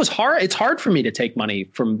 Like, it was hard. It's hard for me to take money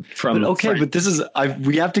from. But okay, friends. But this is,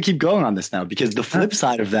 we have to keep going on this now, because the flip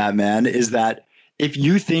side of that, man, is that if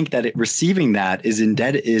you think that receiving that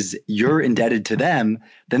is you're indebted to them,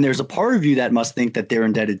 then there's a part of you that must think that they're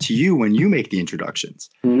indebted to you when you make the introductions.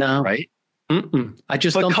 No, right? I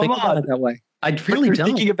just don't think about it that way. I really don't.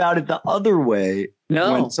 Thinking about it the other way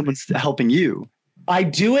when someone's helping you. I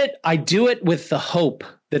do it with the hope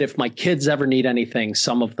that if my kids ever need anything,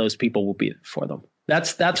 some of those people will be there for them.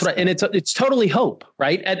 That's what and it's totally hope,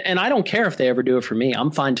 right? And I don't care if they ever do it for me.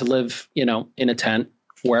 I'm fine to live, in a tent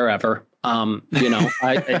wherever. None of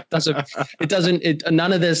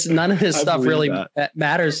this stuff really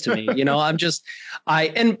matters to me.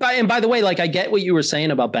 And by the way, like, I get what you were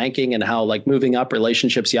saying about banking and how, like, moving up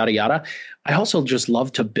relationships, yada, yada. I also just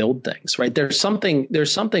love to build things, right? There's something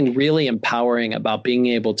really empowering about being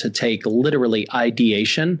able to take literally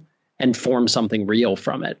ideation and form something real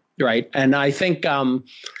from it. Right. And I think, from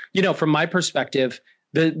my perspective,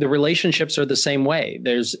 the relationships are the same way.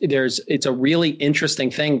 It's a really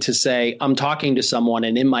interesting thing to say, I'm talking to someone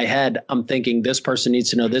and in my head, I'm thinking this person needs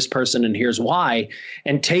to know this person and here's why,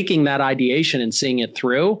 and taking that ideation and seeing it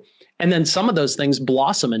through. And then some of those things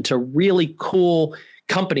blossom into really cool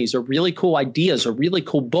companies or really cool ideas or really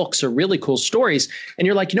cool books or really cool stories. And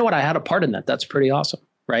you're like, you know what? I had a part in that. That's pretty awesome.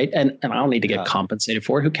 Right. And I don't need to get compensated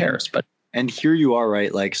for it. Who cares? And here you are,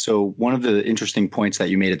 right? Like, so one of the interesting points that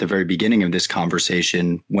you made at the very beginning of this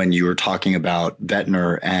conversation, when you were talking about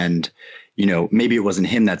Vettner, and, maybe it wasn't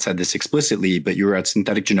him that said this explicitly, but you were at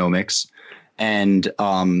Synthetic Genomics, and,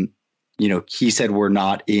 he said,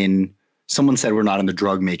 someone said we're not in the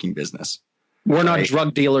drug making business. We're not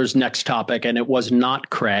drug dealers, next topic. And it was not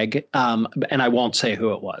Craig. And I won't say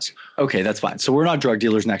who it was. Okay, that's fine. So we're not drug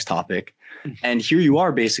dealers, next topic. And here you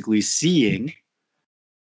are basically seeing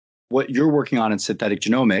what you're working on in synthetic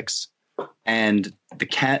genomics and the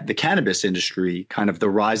cannabis industry, kind of the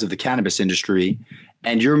rise of the cannabis industry.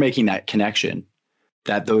 And you're making that connection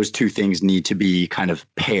that those two things need to be kind of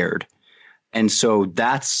paired. And so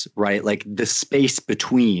that's right, like the space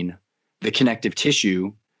between the connective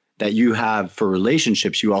tissue that you have for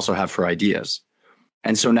relationships, you also have for ideas.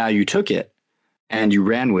 And so now you took it and you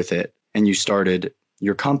ran with it and you started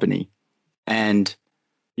your company. And,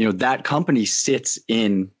 that company sits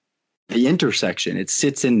in the intersection. It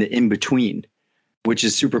sits in the in-between, which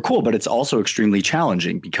is super cool, but it's also extremely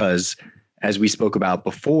challenging because, as we spoke about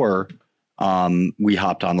before we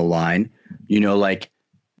hopped on the line, like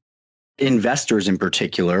investors in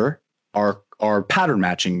particular are pattern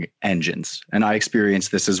matching engines. And I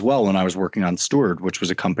experienced this as well when I was working on Steward, which was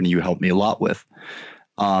a company you helped me a lot with.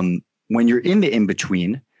 When you're in the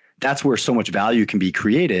in-between, that's where so much value can be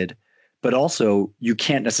created, but also you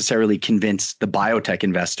can't necessarily convince the biotech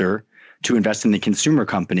investor to invest in the consumer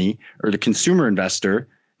company, or the consumer investor,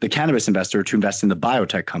 the cannabis investor, to invest in the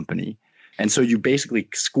biotech company. And so you basically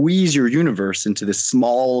squeeze your universe into this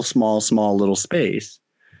small little space.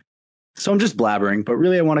 So I'm just blabbering, but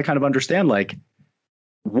really I want to kind of understand, like,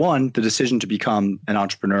 one, the decision to become an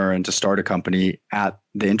entrepreneur and to start a company at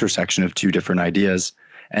the intersection of two different ideas.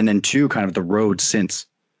 And then two, kind of the road since.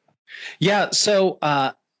 Yeah. So,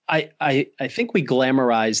 I think we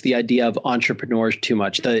glamorize the idea of entrepreneurs too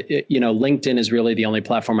much. LinkedIn is really the only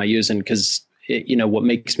platform I use, and because what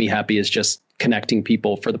makes me happy is just connecting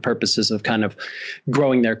people for the purposes of kind of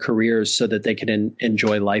growing their careers so that they can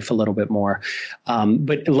enjoy life a little bit more.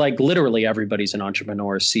 But like literally everybody's an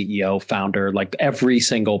entrepreneur, CEO, founder. Like every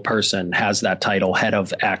single person has that title, head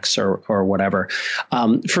of X or whatever.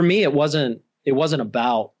 For me, it wasn't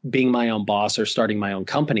about being my own boss or starting my own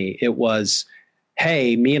company. It was,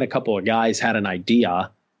 hey, me and a couple of guys had an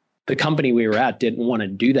idea. The company we were at didn't want to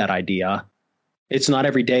do that idea. It's not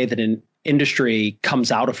every day that an industry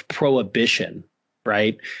comes out of prohibition,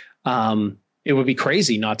 right? It would be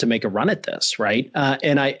crazy not to make a run at this, right?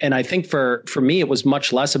 And I think for me, it was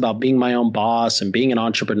much less about being my own boss and being an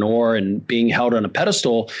entrepreneur and being held on a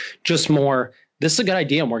pedestal, just more, this is a good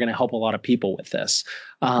idea and we're going to help a lot of people with this.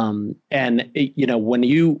 When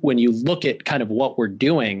you look at kind of what we're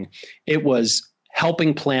doing, it was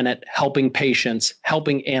helping planet, helping patients,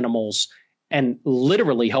 helping animals, and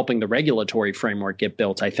literally helping the regulatory framework get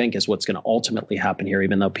built, I think, is what's going to ultimately happen here,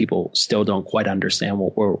 even though people still don't quite understand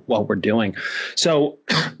what we're doing. So,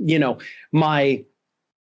 my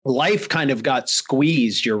life kind of got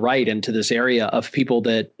squeezed, you're right, into this area of people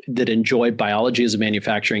that enjoyed biology as a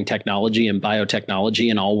manufacturing technology and biotechnology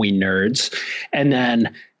and all we nerds. And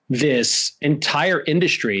then this entire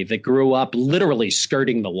industry that grew up literally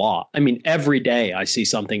skirting the law. I mean, every day I see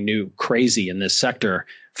something new, crazy in this sector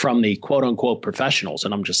from the quote unquote professionals.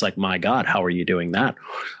 And I'm just like, my God, how are you doing that?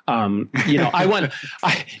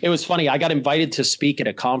 It was funny. I got invited to speak at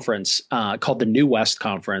a conference called the New West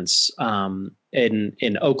Conference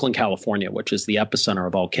in Oakland, California, which is the epicenter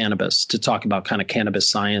of all cannabis, to talk about kind of cannabis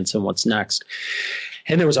science and what's next.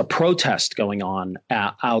 And there was a protest going on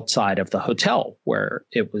outside of the hotel where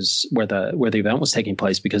the event was taking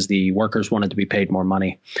place because the workers wanted to be paid more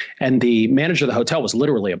money. And the manager of the hotel was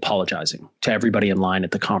literally apologizing to everybody in line at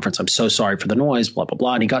the conference. I'm so sorry for the noise, blah, blah,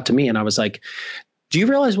 blah. And he got to me and I was like, do you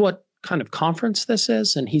realize what kind of conference this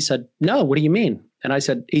is? And he said, no, what do you mean? And he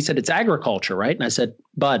said, it's agriculture, right? And I said,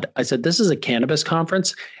 Bud, this is a cannabis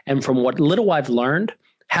conference. And from what little I've learned,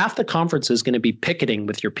 half the conference is going to be picketing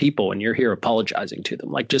with your people and you're here apologizing to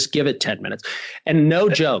them. Like, just give it 10 minutes. And no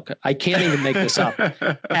joke, I can't even make this up.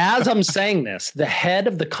 As I'm saying this, the head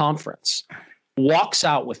of the conference walks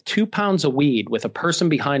out with 2 pounds of weed with a person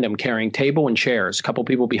behind him carrying table and chairs, a couple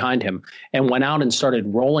people behind him, and went out and started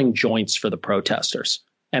rolling joints for the protesters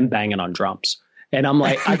and banging on drums. And I'm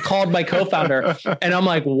like, I called my co-founder and I'm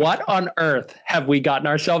like, what on earth have we gotten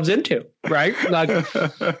ourselves into? Right. Like,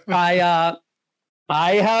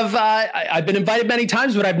 I've been invited many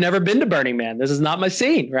times, but I've never been to Burning Man. This is not my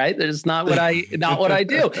scene, right? This is not what I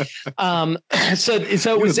do. So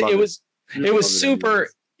it was super.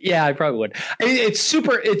 Yeah, I probably would. I mean,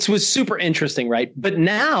 it was super interesting, right? But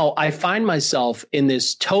now I find myself in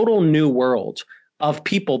this total new world of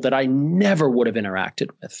people that I never would have interacted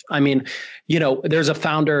with. I mean, there's a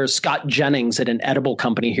founder, Scott Jennings, at an edible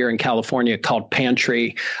company here in California called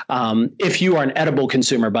Pantry. If you are an edible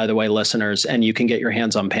consumer, by the way, listeners, and you can get your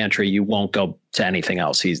hands on Pantry, you won't go to anything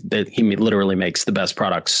else. He literally makes the best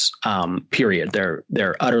products, period.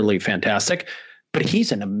 They're utterly fantastic. But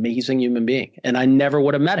he's an amazing human being. And I never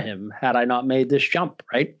would have met him had I not made this jump,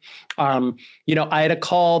 right? I had a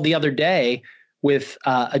call the other day with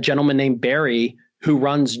a gentleman named Barry, who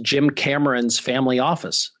runs Jim Cameron's family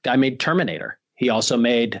office. Guy made Terminator. He also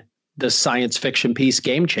made the science fiction piece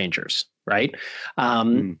Game Changers, right?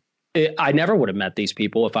 I never would have met these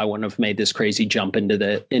people if I wouldn't have made this crazy jump into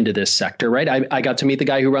this sector, right? I got to meet the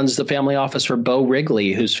guy who runs the family office for Bo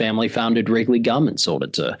Wrigley, whose family founded Wrigley Gum and sold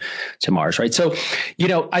it to Mars, right? So,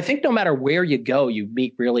 I think no matter where you go, you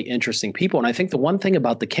meet really interesting people. And I think the one thing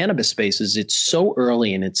about the cannabis space is it's so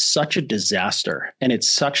early and it's such a disaster and it's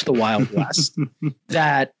such the Wild West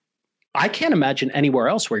that I can't imagine anywhere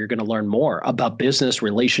else where you're going to learn more about business,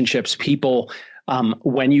 relationships, people,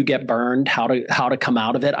 when you get burned, how to come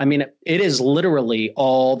out of it. I mean, it is literally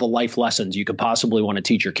all the life lessons you could possibly want to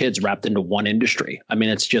teach your kids wrapped into one industry. I mean,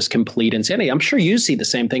 it's just complete insanity. I'm sure you see the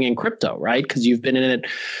same thing in crypto, right? Because you've been in it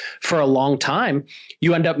for a long time.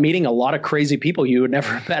 You end up meeting a lot of crazy people you would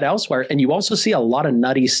never met elsewhere. And you also see a lot of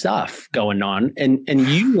nutty stuff going on. And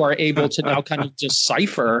you are able to now kind of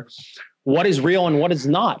decipher what is real and what is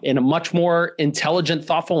not in a much more intelligent,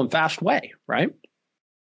 thoughtful, and fast way, right?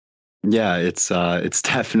 Yeah, it's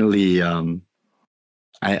definitely,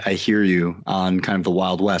 I hear you on kind of the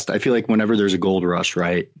Wild West. I feel like whenever there's a gold rush,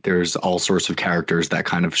 right, there's all sorts of characters that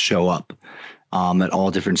kind of show up at all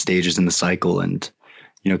different stages in the cycle. And,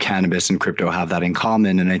 cannabis and crypto have that in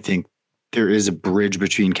common. And I think there is a bridge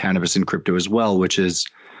between cannabis and crypto as well, which is,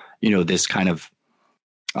 this kind of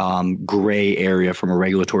gray area from a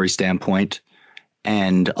regulatory standpoint.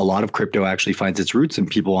 And a lot of crypto actually finds its roots in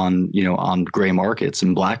people on gray markets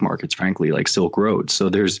and black markets, frankly, like Silk Road. So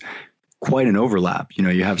there's quite an overlap.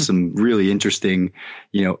 You have some really interesting,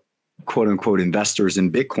 quote unquote investors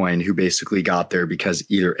in Bitcoin who basically got there because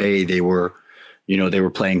either they were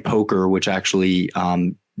playing poker, which actually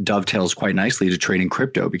dovetails quite nicely to trading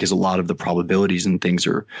crypto because a lot of the probabilities and things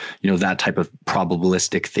are, that type of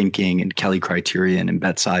probabilistic thinking and Kelly criterion and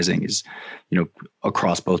bet sizing is,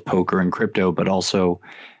 across both poker and crypto, but also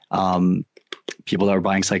people that were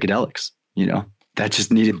buying psychedelics, that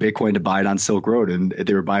just needed Bitcoin to buy it on Silk Road. And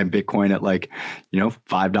they were buying Bitcoin at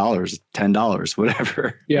 $5, $10,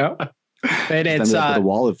 whatever. Yeah. And it's with a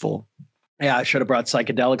wallet full. Yeah, I should have brought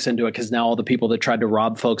psychedelics into it because now all the people that tried to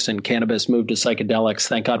rob folks in cannabis moved to psychedelics.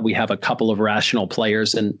 Thank God we have a couple of rational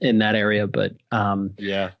players in that area. But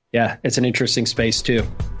yeah, it's an interesting space too.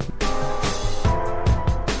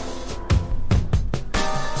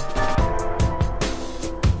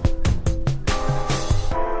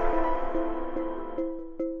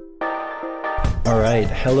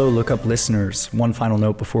 Hello, Look Up listeners. One final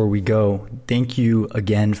note before we go. Thank you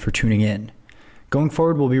again for tuning in. Going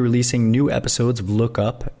forward, we'll be releasing new episodes of Look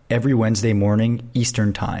Up every Wednesday morning,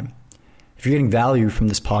 Eastern Time. If you're getting value from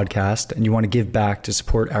this podcast and you want to give back to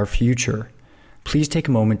support our future, please take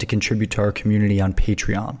a moment to contribute to our community on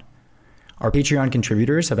Patreon. Our Patreon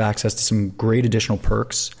contributors have access to some great additional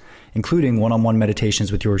perks, including one-on-one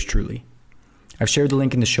meditations with yours truly. I've shared the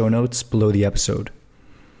link in the show notes below the episode.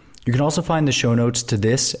 You can also find the show notes to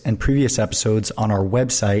this and previous episodes on our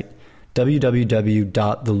website,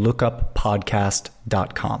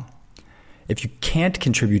 www.thelookuppodcast.com. If you can't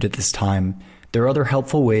contribute at this time, there are other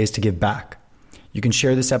helpful ways to give back. You can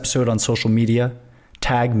share this episode on social media,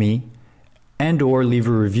 tag me, and or leave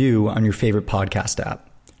a review on your favorite podcast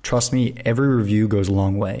app. Trust me, every review goes a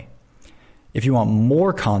long way. If you want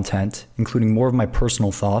more content, including more of my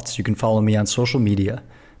personal thoughts, you can follow me on social media.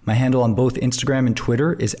 My handle on both Instagram and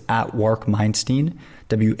Twitter is @WarkMeinstein,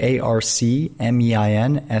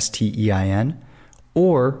 WarkMeinstein,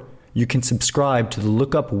 or you can subscribe to the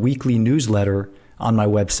Look Up weekly newsletter on my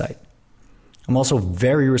website. I'm also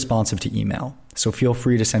very responsive to email, so feel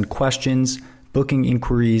free to send questions, booking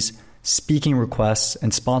inquiries, speaking requests,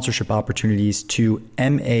 and sponsorship opportunities to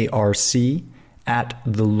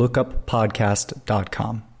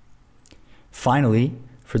marc@thelookuppodcast.com. Finally,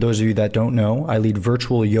 for those of you that don't know, I lead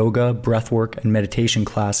virtual yoga, breathwork, and meditation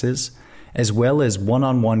classes, as well as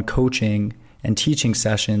one-on-one coaching and teaching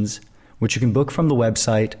sessions, which you can book from the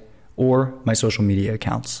website or my social media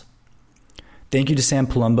accounts. Thank you to Sam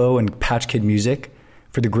Palumbo and Patch Kid Music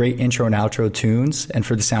for the great intro and outro tunes and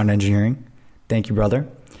for the sound engineering. Thank you, brother.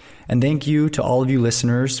 And thank you to all of you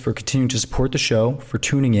listeners for continuing to support the show, for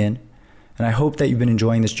tuning in, and I hope that you've been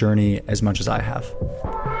enjoying this journey as much as I have.